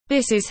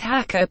This is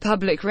Hacker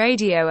Public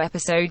Radio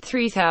episode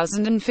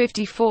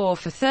 3054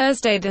 for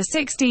Thursday the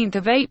 16th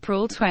of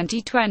April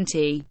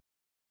 2020.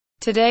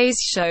 Today's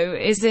show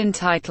is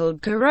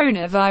entitled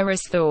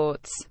Coronavirus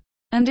Thoughts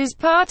and is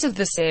part of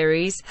the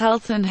series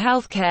Health and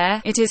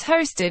Healthcare. It is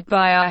hosted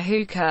by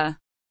Ahuka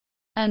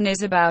and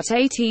is about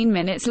 18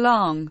 minutes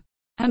long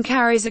and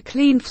carries a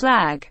clean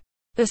flag.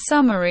 The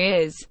summary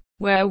is,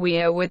 where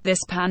we are with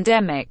this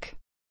pandemic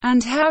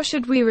and how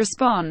should we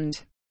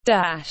respond?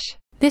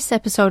 This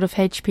episode of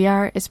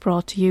HPR is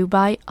brought to you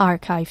by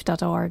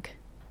archive.org.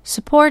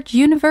 Support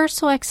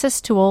universal access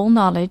to all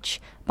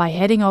knowledge by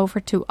heading over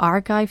to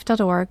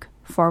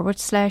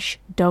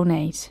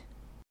archive.org/donate.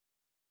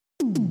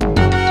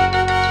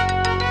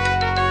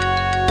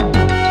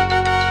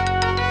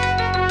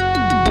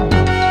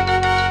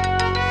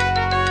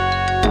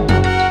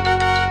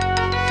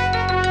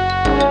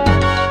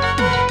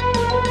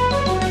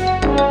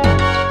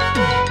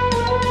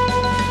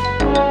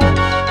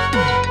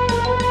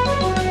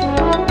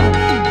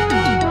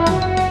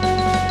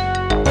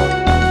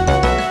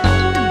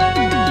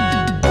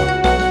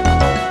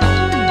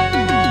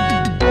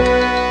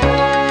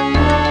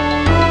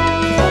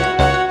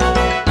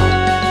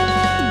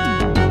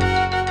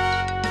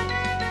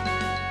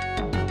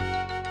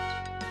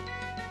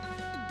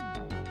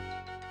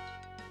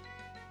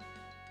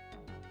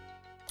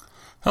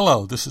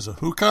 Hello, this is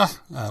Ahuka,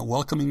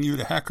 welcoming you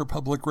to Hacker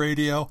Public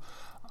Radio.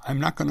 I'm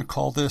not going to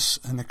call this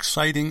an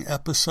exciting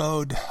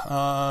episode.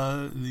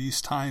 These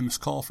times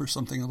call for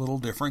something a little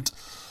different.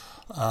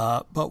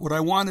 But what I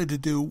wanted to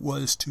do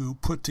was to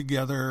put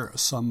together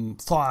some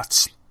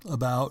thoughts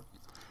about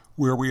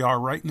where we are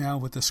right now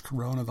with this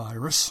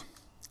coronavirus,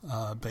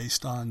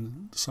 based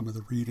on some of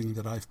the reading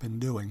that I've been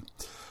doing.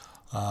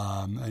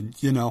 And,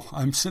 you know,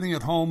 I'm sitting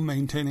at home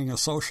maintaining a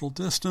social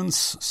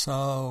distance,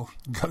 so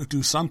got to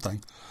do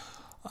something.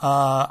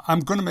 I'm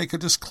going to make a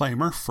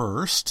disclaimer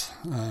first,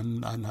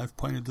 and I've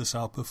pointed this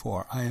out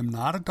before. I am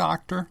not a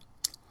doctor.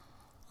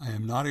 I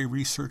am not a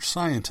research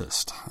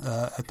scientist.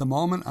 At the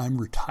moment, I'm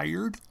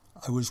retired.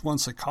 I was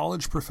once a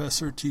college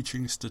professor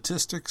teaching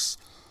statistics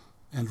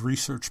and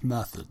research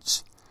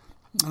methods.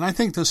 And I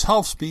think this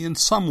helps me in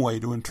some way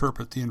to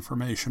interpret the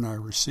information I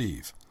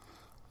receive.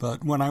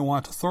 But when I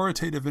want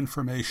authoritative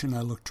information,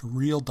 I look to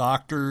real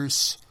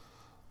doctors,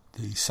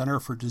 the Center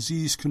for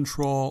Disease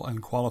Control,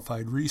 and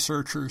qualified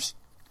researchers.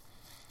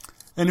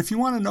 And if you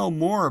want to know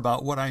more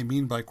about what I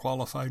mean by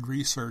qualified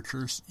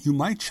researchers, you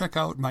might check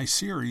out my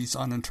series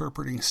on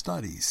interpreting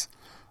studies.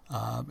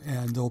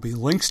 And there'll be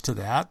links to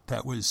that.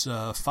 That was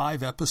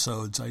 5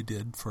 episodes I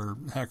did for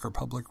Hacker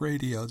Public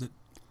Radio that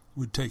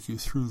would take you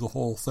through the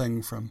whole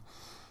thing from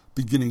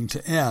beginning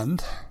to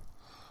end.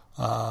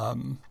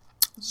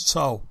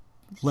 So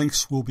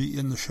links will be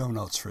in the show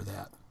notes for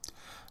that.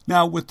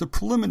 Now, with the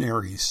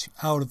preliminaries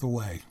out of the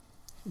way,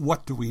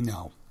 what do we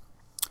know?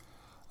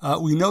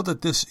 We know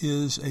that this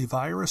is a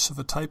virus of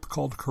a type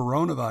called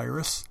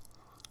coronavirus,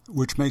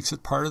 which makes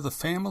it part of the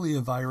family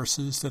of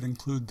viruses that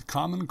include the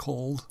common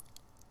cold,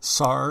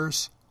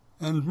 SARS,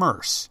 and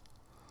MERS.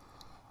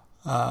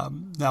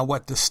 Now,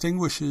 what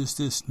distinguishes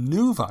this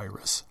new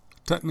virus,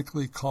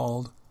 technically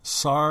called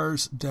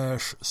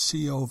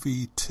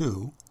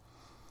SARS-CoV-2,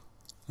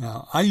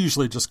 now I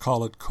usually just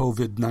call it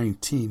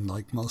COVID-19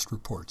 like most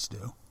reports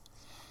do.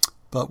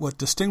 But what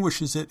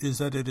distinguishes it is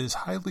that it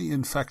is highly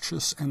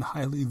infectious and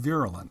highly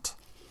virulent.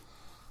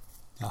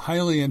 Now,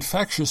 highly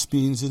infectious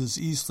means it is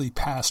easily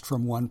passed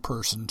from one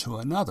person to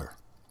another.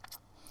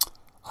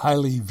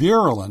 Highly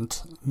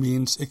virulent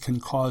means it can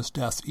cause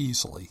death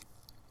easily.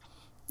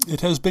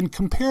 It has been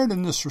compared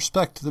in this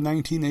respect to the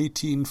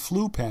 1918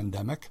 flu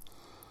pandemic,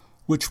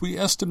 which we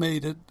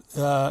estimated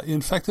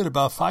infected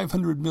about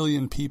 500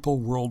 million people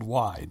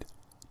worldwide.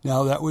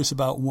 Now, that was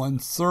about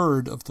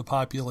 1/3 of the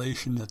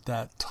population at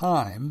that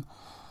time.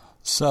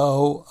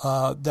 So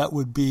that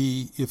would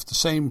be, if the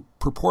same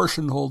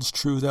proportion holds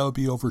true, that would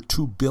be over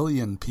 2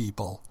 billion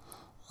people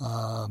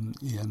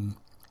in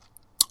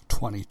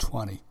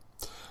 2020.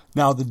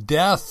 Now, the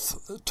death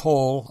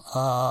toll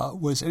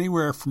was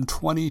anywhere from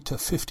 20 to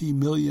 50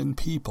 million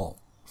people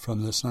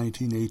from this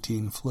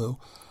 1918 flu.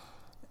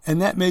 And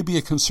that may be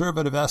a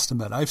conservative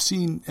estimate. I've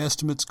seen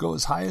estimates go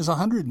as high as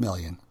 100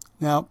 million.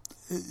 Now,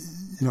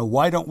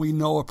 why don't we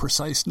know a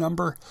precise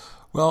number?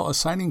 Well,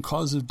 assigning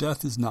cause of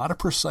death is not a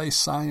precise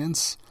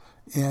science,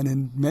 and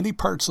in many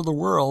parts of the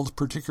world,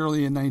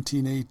 particularly in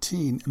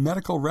 1918,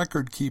 medical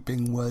record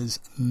keeping was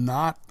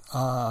not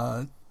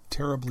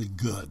terribly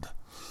good.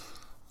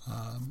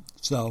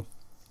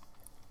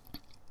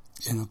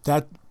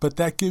 But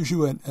that gives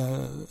you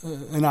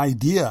an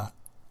idea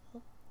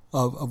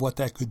of what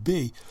that could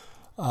be.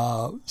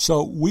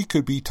 So we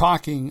could be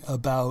talking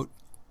about,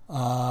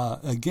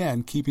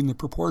 again, keeping the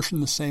proportion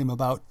the same,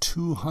 about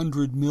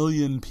 200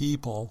 million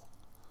people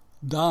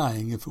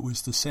dying if it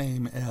was the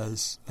same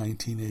as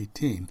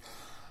 1918.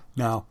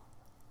 Now,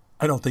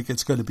 I don't think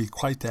it's going to be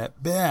quite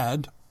that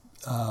bad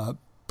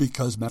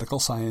because medical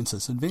science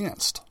has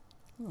advanced.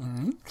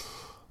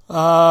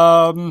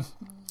 All right.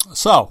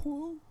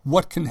 So,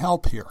 what can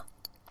help here?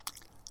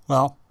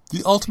 Well,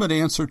 The ultimate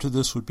answer to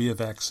this would be a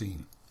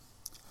vaccine.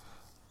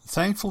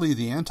 Thankfully,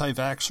 the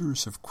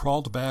anti-vaxxers have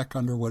crawled back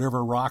under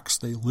whatever rocks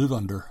they live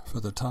under for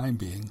the time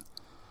being.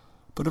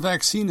 But a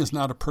vaccine is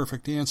not a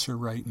perfect answer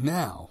right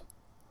now.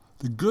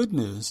 The good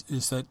news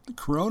is that the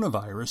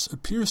coronavirus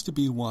appears to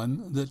be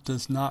one that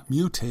does not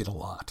mutate a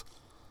lot,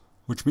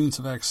 which means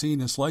the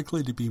vaccine is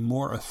likely to be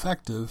more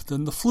effective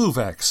than the flu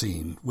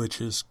vaccine, which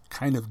is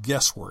kind of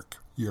guesswork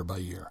year by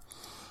year.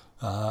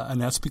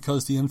 And that's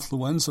because the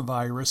influenza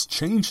virus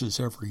changes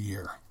every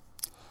year.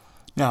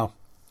 Now,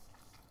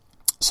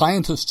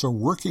 scientists are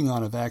working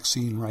on a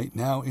vaccine right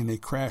now in a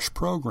crash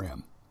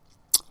program.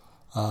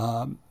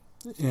 And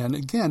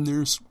again,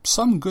 there's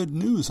some good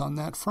news on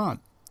that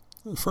front.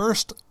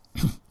 First,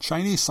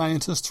 Chinese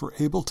scientists were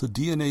able to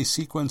DNA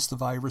sequence the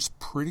virus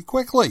pretty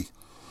quickly.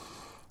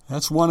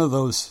 That's one of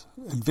those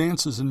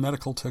advances in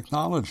medical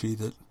technology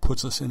that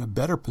puts us in a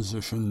better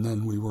position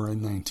than we were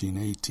in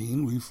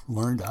 1918. We've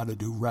learned how to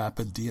do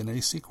rapid DNA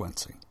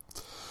sequencing.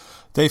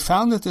 They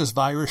found that this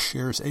virus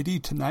shares 80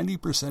 to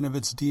 90% of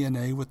its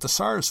DNA with the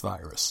SARS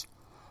virus,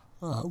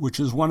 which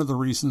is one of the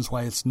reasons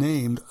why it's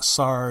named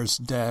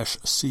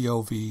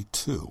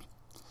SARS-CoV-2.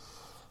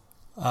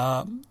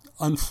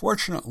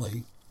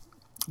 Unfortunately,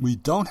 we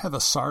don't have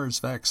a SARS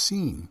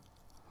vaccine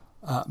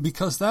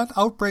because that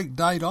outbreak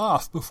died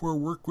off before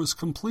work was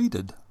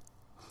completed.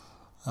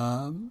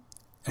 And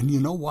you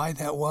know why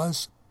that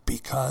was?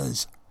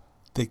 Because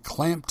they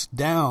clamped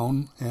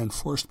down and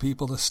forced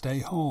people to stay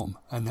home,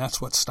 and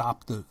that's what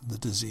stopped the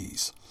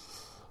disease.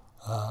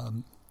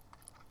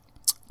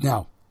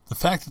 Now, the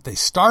fact that they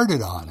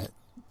started on it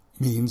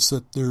means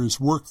that there's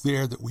work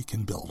there that we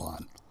can build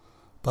on.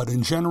 But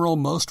in general,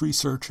 most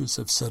researchers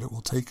have said it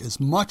will take as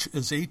much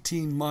as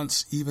 18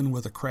 months, even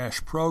with a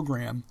crash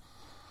program.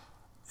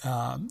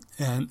 And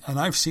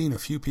I've seen a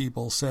few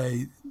people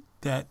say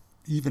that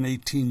even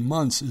 18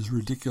 months is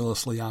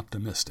ridiculously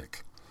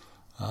optimistic.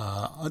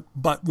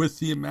 But with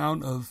the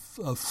amount of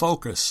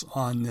focus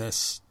on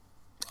this,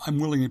 I'm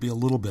willing to be a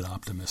little bit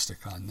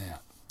optimistic on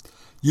that.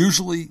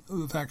 Usually,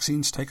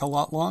 vaccines take a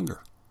lot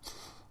longer,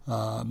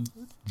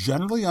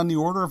 generally on the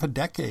order of a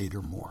decade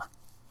or more.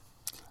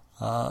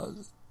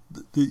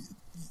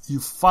 You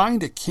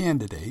find a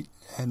candidate,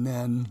 and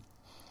then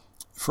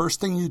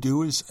first thing you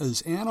do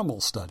is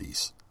animal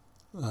studies,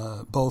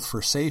 both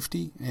for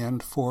safety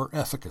and for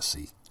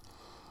efficacy.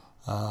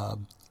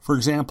 For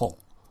example,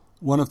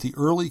 one of the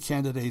early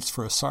candidates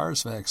for a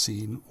SARS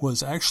vaccine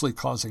was actually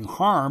causing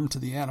harm to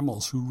the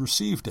animals who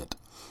received it.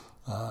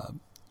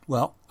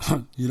 Well,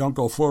 you don't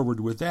go forward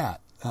with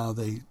that.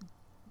 They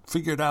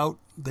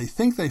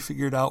think they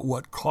figured out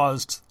what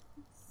caused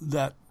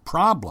that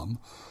problem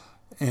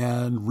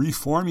and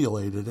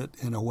reformulated it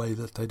in a way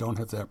that they don't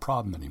have that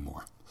problem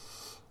anymore.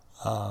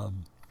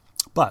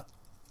 But,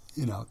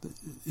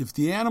 if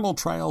the animal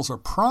trials are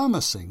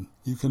promising,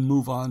 you can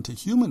move on to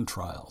human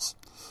trials.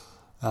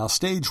 Now,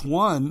 stage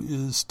 1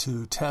 is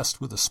to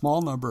test with a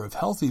small number of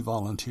healthy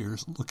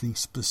volunteers looking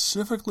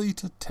specifically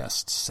to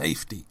test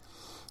safety.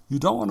 You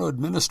don't want to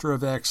administer a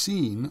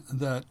vaccine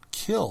that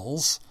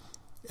kills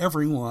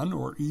everyone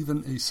or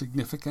even a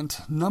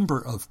significant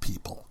number of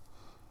people.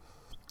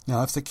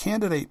 Now, if the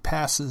candidate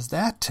passes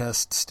that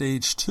test,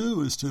 stage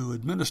 2 is to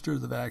administer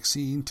the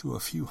vaccine to a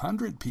few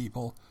hundred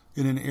people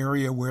in an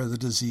area where the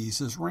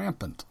disease is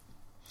rampant.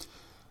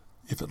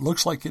 If it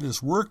looks like it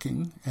is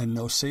working and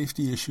no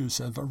safety issues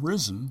have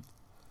arisen,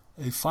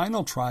 a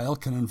final trial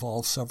can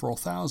involve several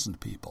thousand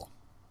people.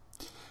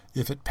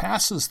 If it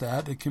passes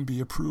that, it can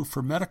be approved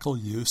for medical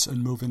use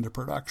and move into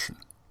production.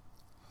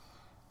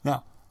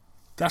 Now,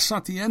 that's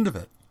not the end of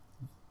it,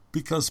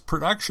 because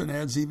production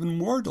adds even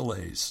more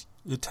delays.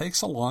 It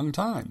takes a long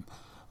time.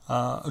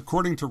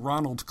 According to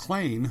Ronald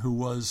Klain, who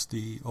was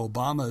the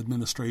Obama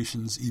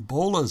administration's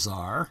Ebola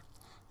czar,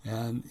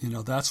 and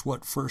that's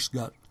what first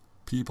got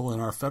people in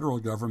our federal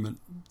government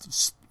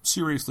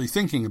seriously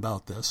thinking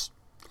about this,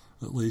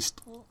 at least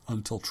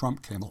until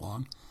Trump came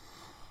along.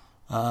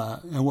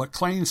 And what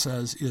Klain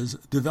says is,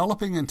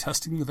 developing and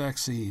testing the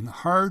vaccine,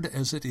 hard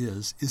as it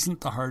is,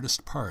 isn't the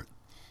hardest part.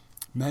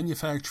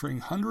 Manufacturing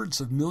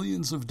hundreds of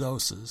millions of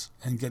doses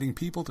and getting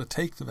people to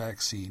take the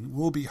vaccine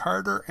will be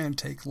harder and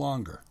take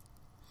longer.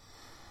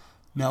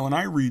 Now, when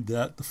I read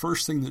that, the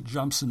first thing that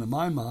jumps into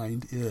my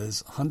mind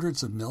is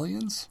hundreds of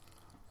millions?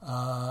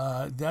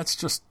 That's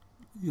just,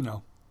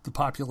 the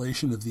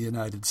population of the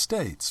United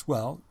States.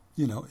 Well,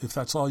 if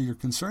that's all you're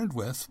concerned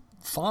with,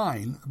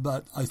 fine,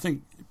 but I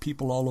think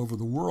people all over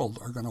the world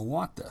are going to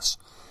want this.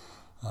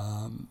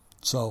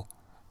 So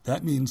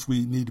that means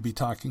we need to be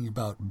talking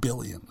about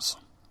billions.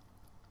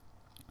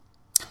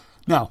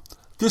 Now,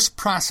 this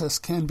process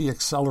can be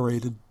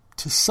accelerated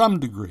to some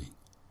degree,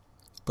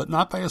 but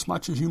not by as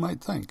much as you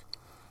might think.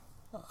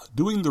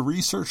 Doing the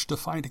research to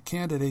find a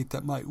candidate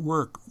that might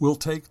work will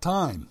take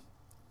time.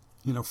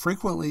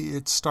 Frequently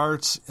it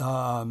starts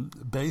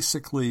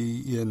basically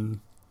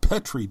in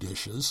Petri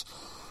dishes,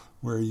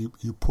 where you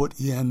put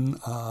in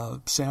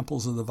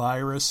samples of the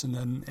virus and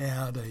then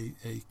add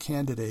a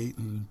candidate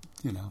and,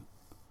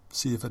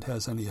 see if it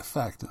has any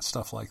effect and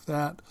stuff like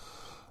that.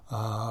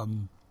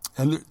 And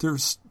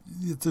there's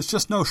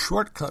just no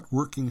shortcut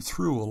working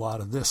through a lot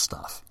of this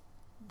stuff.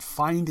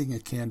 Finding a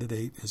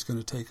candidate is going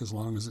to take as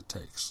long as it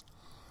takes.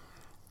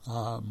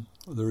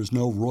 There is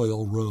no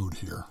royal road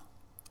here.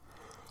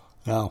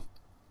 Now,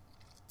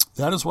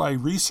 that is why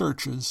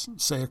researchers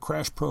say a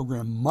crash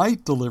program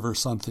might deliver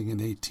something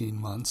in 18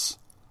 months,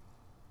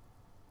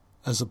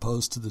 as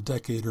opposed to the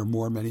decade or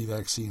more many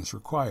vaccines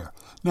require.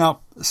 Now,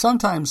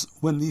 sometimes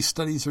when these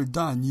studies are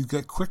done, you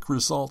get quick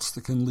results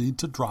that can lead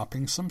to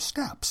dropping some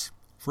steps.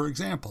 For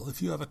example,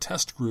 if you have a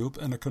test group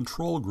and a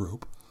control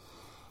group,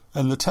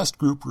 and the test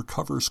group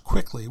recovers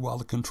quickly while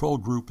the control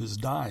group is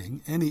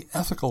dying, any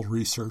ethical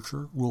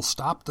researcher will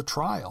stop the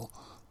trial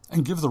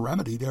and give the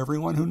remedy to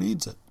everyone who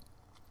needs it.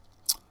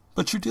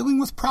 But you're dealing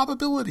with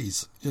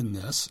probabilities in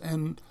this,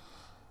 and,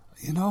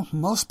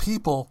 most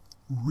people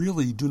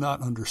really do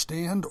not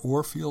understand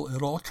or feel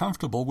at all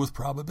comfortable with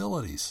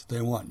probabilities.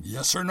 They want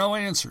yes or no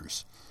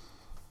answers.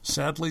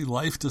 Sadly,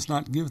 life does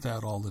not give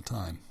that all the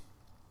time.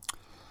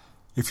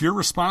 If you're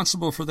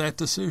responsible for that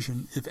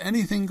decision, if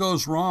anything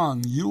goes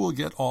wrong, you will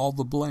get all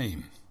the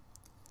blame.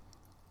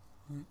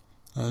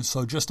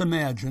 So just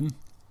imagine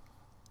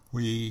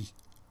we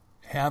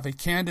have a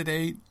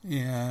candidate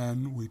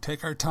and we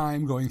take our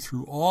time going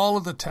through all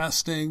of the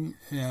testing,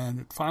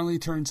 and it finally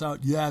turns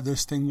out,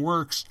 this thing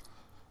works.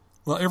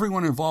 Well,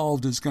 everyone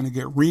involved is going to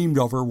get reamed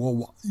over,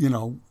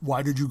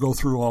 why did you go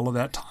through all of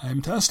that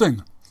time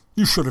testing?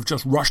 You should have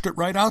just rushed it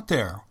right out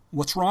there.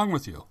 What's wrong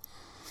with you?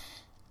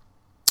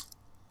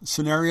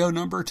 Scenario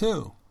number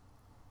 2.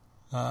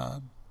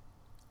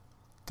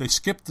 They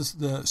skip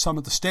some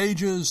of the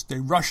stages, they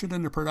rush it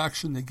into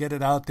production, they get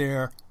it out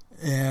there,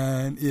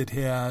 and it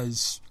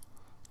has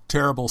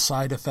terrible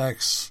side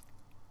effects,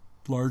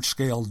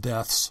 large-scale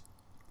deaths.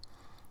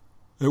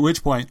 At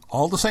which point,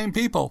 all the same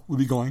people will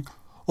be going,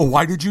 oh,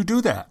 why did you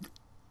do that?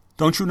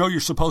 Don't you know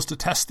you're supposed to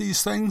test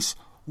these things?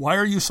 Why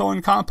are you so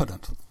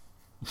incompetent?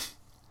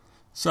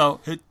 So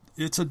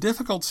it's a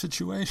difficult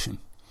situation.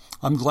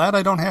 I'm glad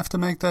I don't have to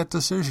make that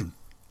decision.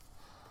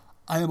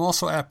 I am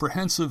also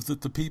apprehensive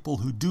that the people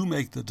who do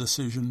make the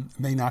decision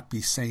may not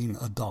be sane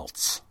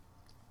adults.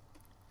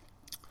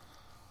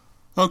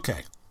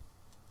 Okay.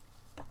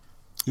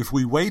 If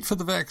we wait for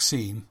the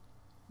vaccine,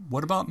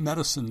 what about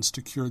medicines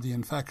to cure the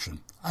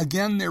infection?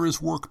 Again, there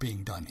is work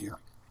being done here.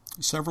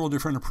 Several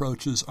different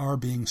approaches are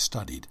being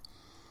studied.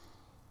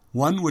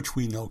 One which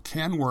we know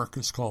can work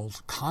is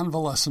called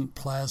convalescent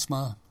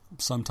plasma,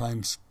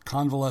 sometimes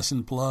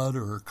convalescent blood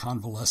or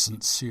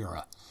convalescent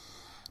sera.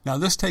 Now,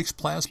 this takes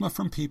plasma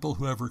from people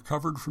who have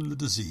recovered from the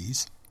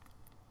disease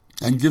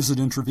and gives it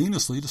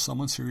intravenously to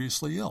someone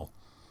seriously ill.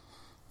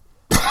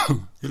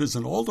 It is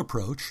an old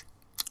approach,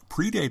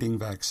 predating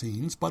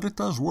vaccines, but it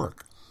does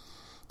work.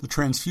 The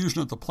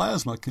transfusion of the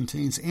plasma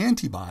contains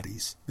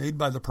antibodies made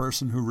by the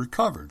person who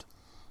recovered,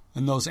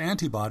 and those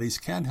antibodies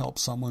can help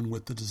someone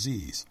with the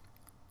disease.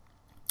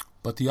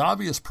 But the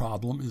obvious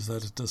problem is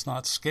that it does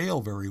not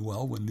scale very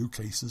well when new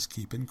cases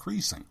keep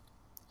increasing.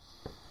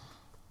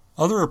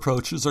 Other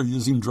approaches are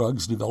using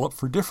drugs developed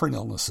for different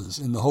illnesses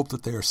in the hope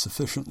that they are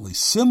sufficiently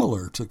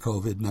similar to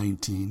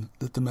COVID-19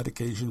 that the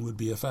medication would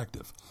be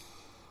effective.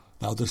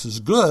 Now, this is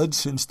good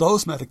since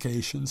those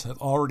medications have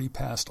already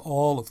passed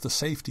all of the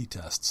safety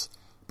tests,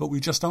 but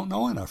we just don't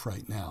know enough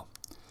right now.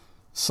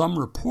 Some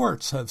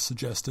reports have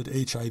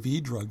suggested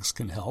HIV drugs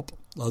can help.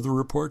 Other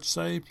reports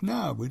say,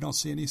 no, we don't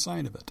see any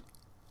sign of it.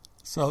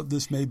 So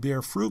this may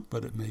bear fruit,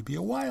 but it may be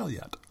a while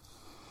yet.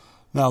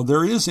 Now,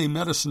 there is a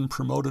medicine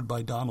promoted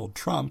by Donald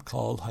Trump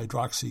called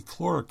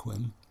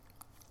hydroxychloroquine,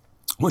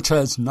 which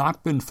has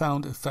not been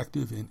found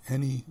effective in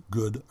any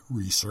good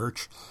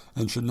research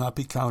and should not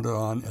be counted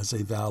on as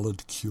a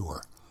valid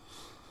cure.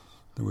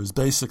 There was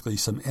basically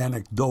some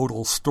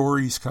anecdotal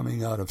stories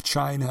coming out of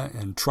China,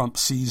 and Trump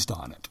seized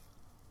on it.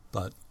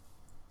 But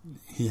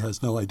he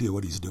has no idea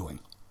what he's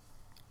doing.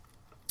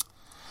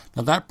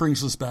 Now that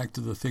brings us back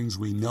to the things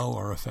we know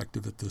are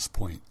effective at this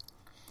point,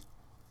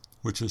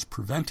 which is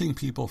preventing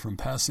people from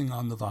passing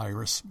on the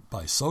virus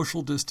by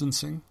social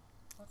distancing,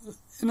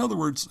 in other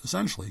words,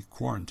 essentially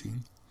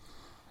quarantine,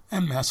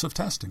 and massive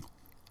testing.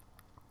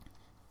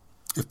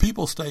 If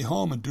people stay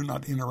home and do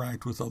not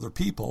interact with other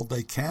people,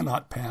 they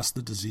cannot pass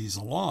the disease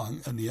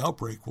along, and the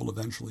outbreak will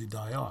eventually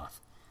die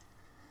off.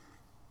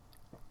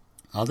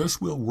 Now,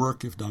 this will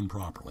work if done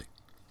properly.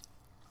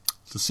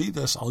 To see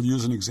this, I'll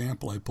use an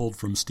example I pulled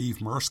from Steve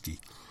Mirsky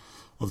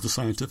of the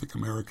Scientific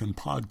American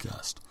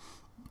podcast,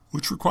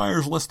 which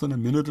requires less than a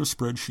minute of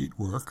spreadsheet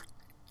work,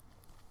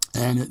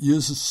 and it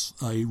uses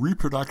a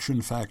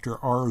reproduction factor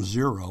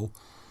R0,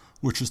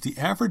 which is the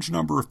average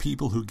number of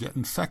people who get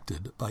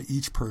infected by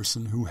each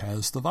person who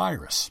has the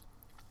virus.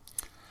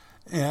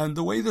 And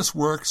the way this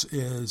works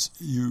is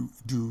you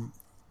do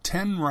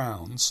 10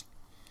 rounds.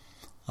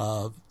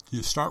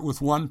 You start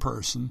with one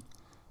person,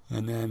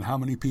 and then how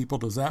many people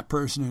does that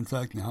person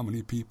infect, and how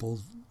many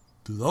people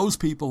do those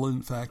people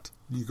infect?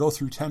 You go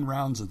through 10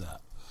 rounds of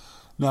that.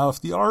 Now,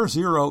 if the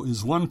R0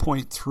 is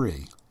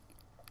 1.3,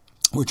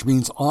 which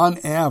means on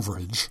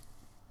average,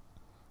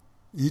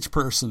 each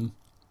person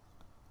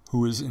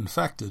who is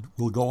infected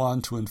will go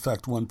on to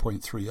infect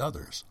 1.3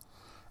 others.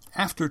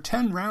 After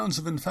 10 rounds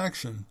of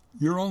infection,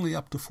 you're only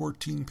up to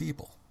 14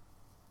 people.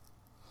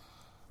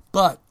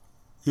 But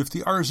if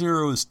the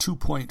R0 is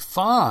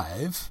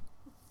 2.5,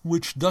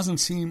 which doesn't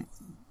seem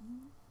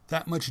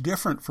that much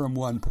different from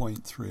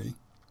 1.3,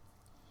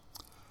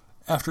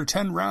 after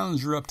 10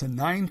 rounds, you're up to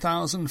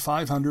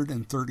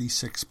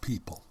 9,536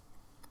 people.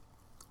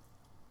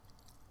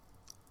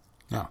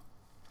 Now,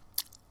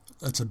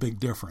 that's a big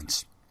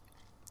difference.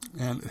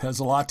 And it has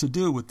a lot to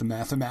do with the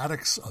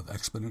mathematics of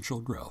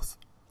exponential growth.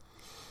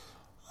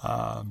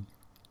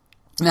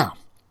 Now,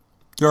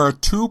 there are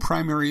two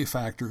primary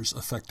factors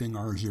affecting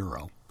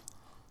R0.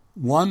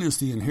 One is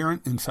the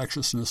inherent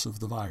infectiousness of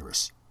the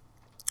virus.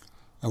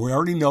 And we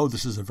already know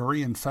this is a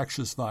very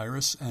infectious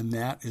virus, and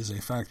that is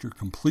a factor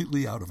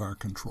completely out of our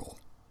control.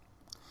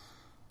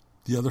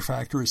 The other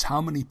factor is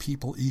how many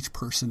people each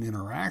person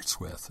interacts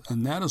with,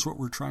 and that is what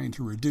we're trying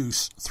to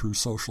reduce through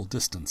social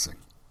distancing.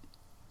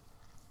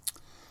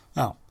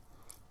 Now,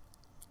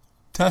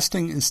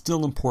 testing is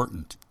still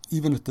important,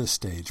 even at this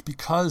stage,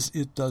 because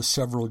it does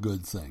several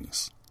good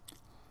things.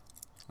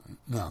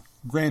 Now,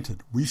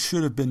 granted, we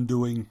should have been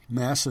doing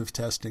massive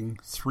testing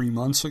 3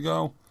 months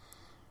ago.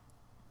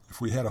 If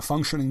we had a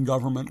functioning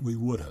government, we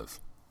would have.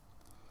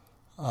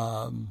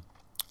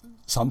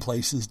 Some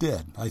places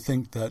did. I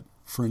think that,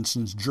 for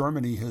instance,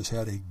 Germany has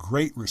had a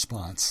great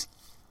response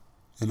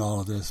in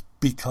all of this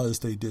because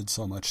they did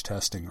so much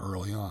testing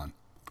early on.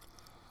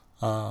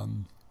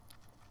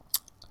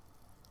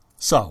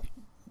 So,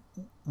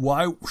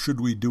 why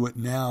should we do it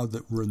now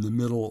that we're in the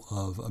middle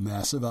of a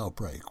massive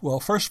outbreak? Well,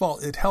 first of all,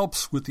 it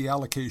helps with the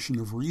allocation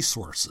of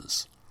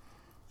resources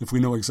if we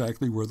know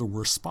exactly where the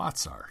worst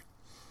spots are.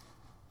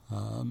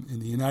 In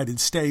the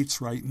United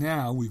States right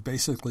now, we've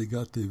basically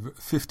got the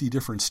 50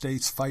 different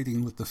states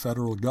fighting with the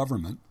federal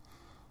government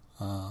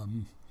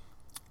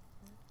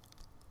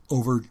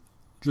over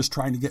just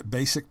trying to get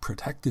basic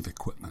protective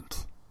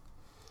equipment.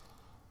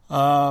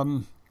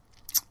 If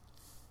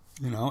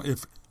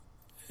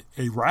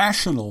a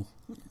rational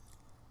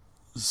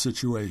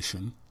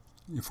situation,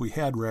 if we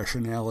had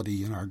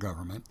rationality in our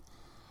government,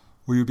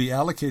 we would be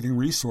allocating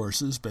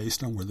resources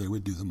based on where they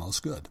would do the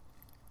most good.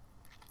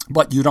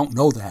 But you don't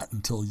know that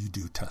until you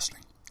do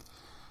testing.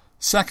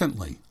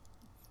 Secondly,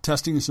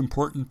 testing is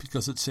important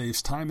because it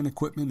saves time and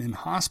equipment in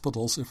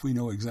hospitals if we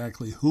know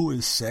exactly who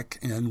is sick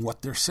and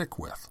what they're sick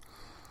with.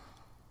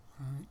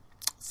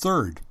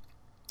 Third,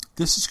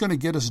 this is going to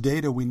get us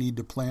data we need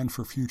to plan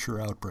for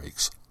future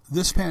outbreaks.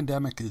 This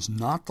pandemic is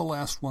not the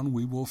last one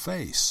we will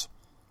face,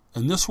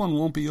 and this one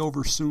won't be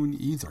over soon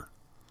either.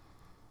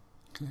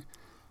 Okay.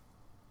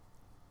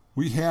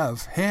 We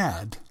have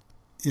had,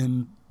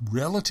 in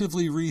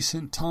relatively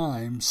recent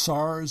time,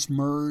 SARS,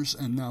 MERS,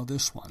 and now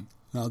this one.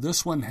 Now,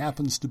 this one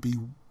happens to be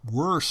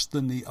worse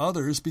than the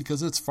others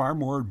because it's far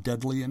more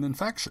deadly and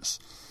infectious.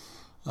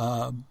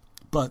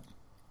 But,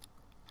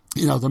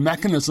 the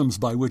mechanisms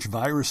by which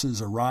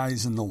viruses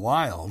arise in the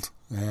wild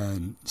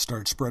and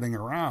start spreading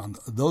around,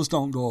 those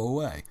don't go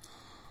away.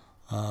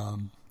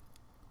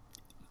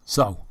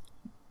 So,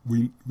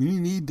 we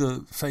need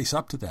to face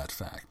up to that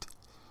fact.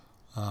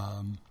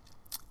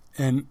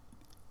 And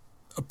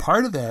a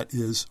part of that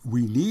is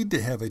we need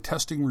to have a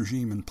testing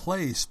regime in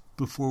place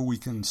before we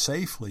can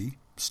safely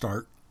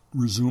start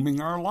resuming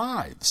our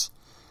lives.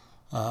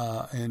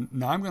 And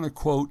now I'm going to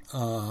quote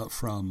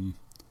from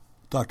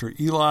Dr.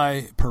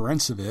 Eli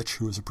Perencevich,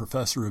 who is a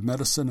professor of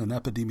medicine and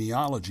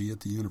epidemiology at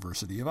the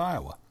University of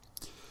Iowa.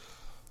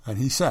 And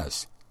he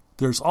says,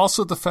 "There's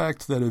also the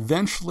fact that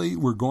eventually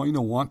we're going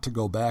to want to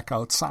go back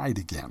outside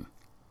again.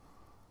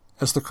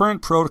 As the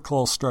current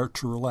protocols start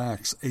to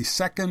relax, a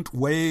second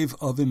wave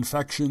of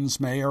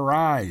infections may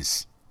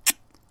arise."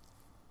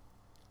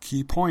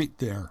 Key point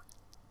there.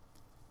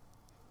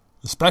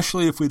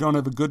 "Especially if we don't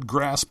have a good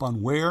grasp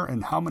on where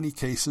and how many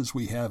cases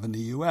we have in the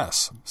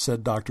U.S.,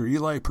 said Dr.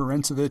 Eli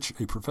Perencevich,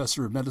 a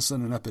professor of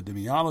medicine and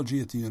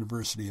epidemiology at the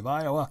University of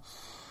Iowa.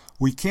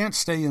 "We can't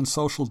stay in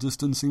social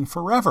distancing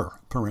forever,"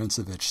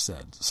 Perencevich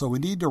said, "so we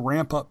need to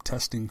ramp up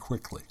testing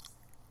quickly."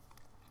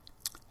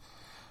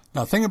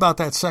 Now, think about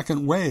that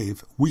second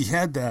wave. We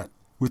had that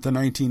with the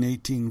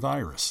 1918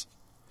 virus.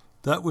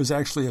 That was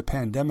actually a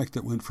pandemic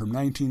that went from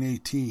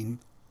 1918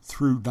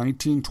 through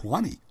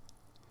 1920.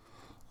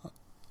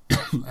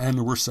 And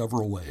there were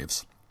several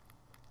waves.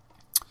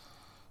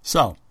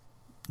 So,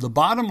 the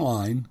bottom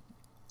line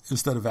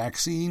is that a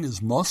vaccine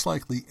is most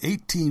likely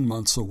 18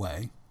 months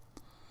away.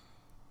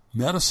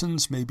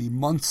 Medicines may be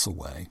months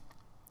away.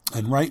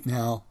 And right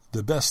now,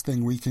 the best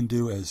thing we can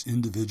do as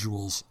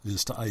individuals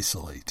is to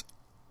isolate.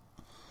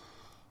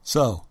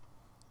 So,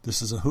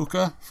 this is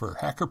Ahuka for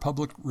Hacker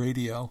Public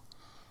Radio.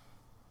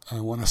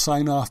 I want to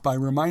sign off by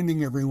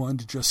reminding everyone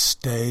to just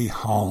stay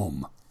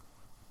home.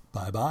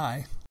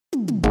 Bye-bye.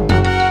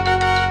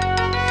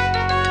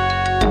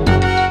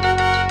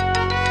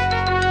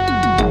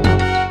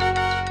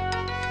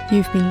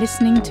 You've been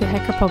listening to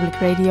Hacker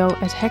Public Radio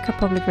at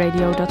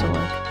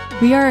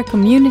hackerpublicradio.org. We are a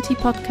community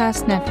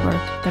podcast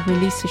network that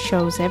releases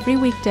shows every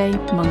weekday,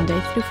 Monday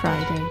through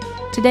Friday.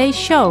 Today's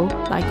show,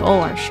 like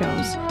all our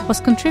shows,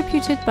 was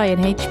contributed by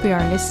an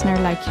HPR listener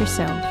like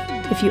yourself.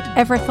 If you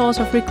ever thought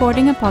of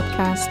recording a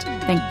podcast,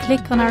 then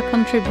click on our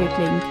contribute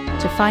link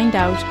to find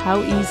out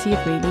how easy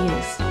it really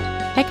is.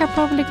 Hacker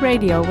Public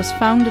Radio was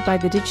founded by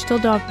the Digital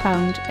Dog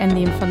Pound and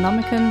the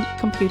Infonomicon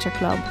Computer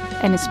Club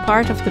and is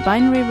part of the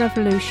binary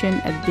revolution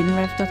at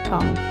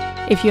binrev.com.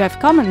 If you have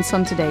comments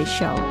on today's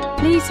show,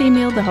 please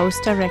email the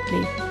host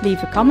directly,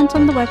 leave a comment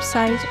on the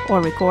website,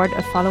 or record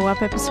a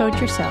follow-up episode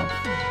yourself.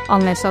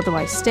 Unless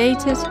otherwise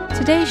stated,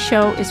 today's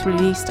show is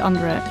released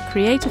under a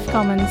Creative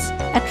Commons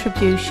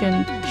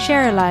Attribution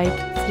Share Alike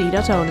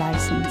 3.0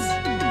 license.